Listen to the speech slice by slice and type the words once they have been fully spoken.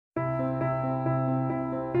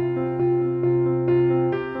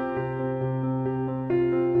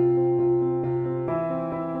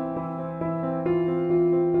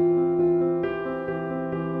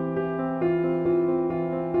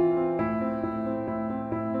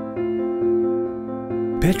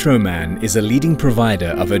PetroMan is a leading provider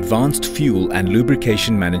of advanced fuel and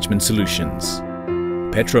lubrication management solutions.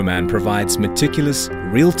 PetroMan provides meticulous,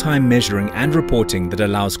 real-time measuring and reporting that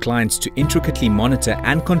allows clients to intricately monitor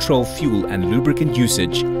and control fuel and lubricant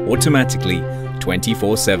usage automatically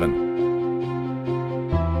 24/7.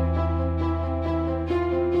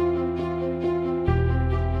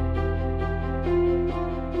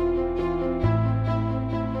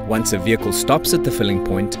 Once a vehicle stops at the filling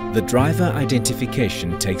point, the driver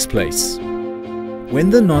identification takes place. When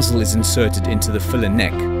the nozzle is inserted into the filler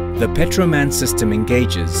neck, the PetroMan system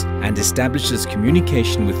engages and establishes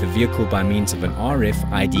communication with the vehicle by means of an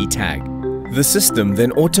RFID tag. The system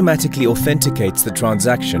then automatically authenticates the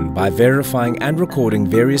transaction by verifying and recording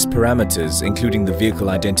various parameters including the vehicle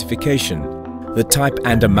identification, the type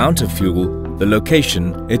and amount of fuel, the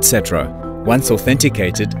location, etc. Once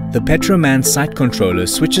authenticated, the PetroMan site controller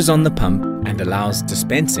switches on the pump and allows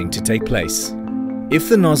dispensing to take place. If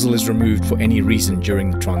the nozzle is removed for any reason during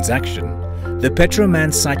the transaction, the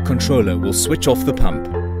PetroMan site controller will switch off the pump.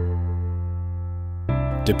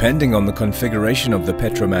 Depending on the configuration of the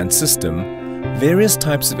PetroMan system, various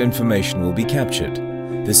types of information will be captured.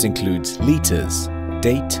 This includes liters,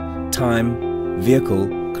 date, time, vehicle,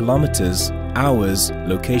 kilometers, hours,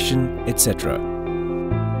 location, etc.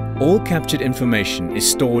 All captured information is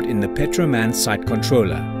stored in the PetroMan site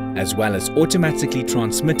controller, as well as automatically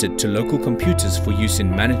transmitted to local computers for use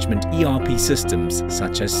in management ERP systems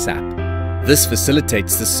such as SAP. This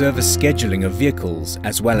facilitates the service scheduling of vehicles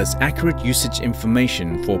as well as accurate usage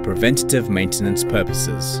information for preventative maintenance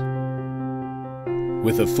purposes.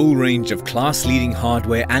 With a full range of class-leading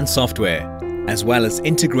hardware and software, as well as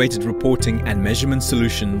integrated reporting and measurement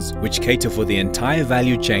solutions which cater for the entire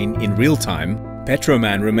value chain in real time,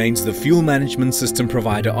 PetroMan remains the fuel management system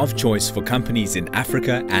provider of choice for companies in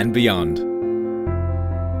Africa and beyond.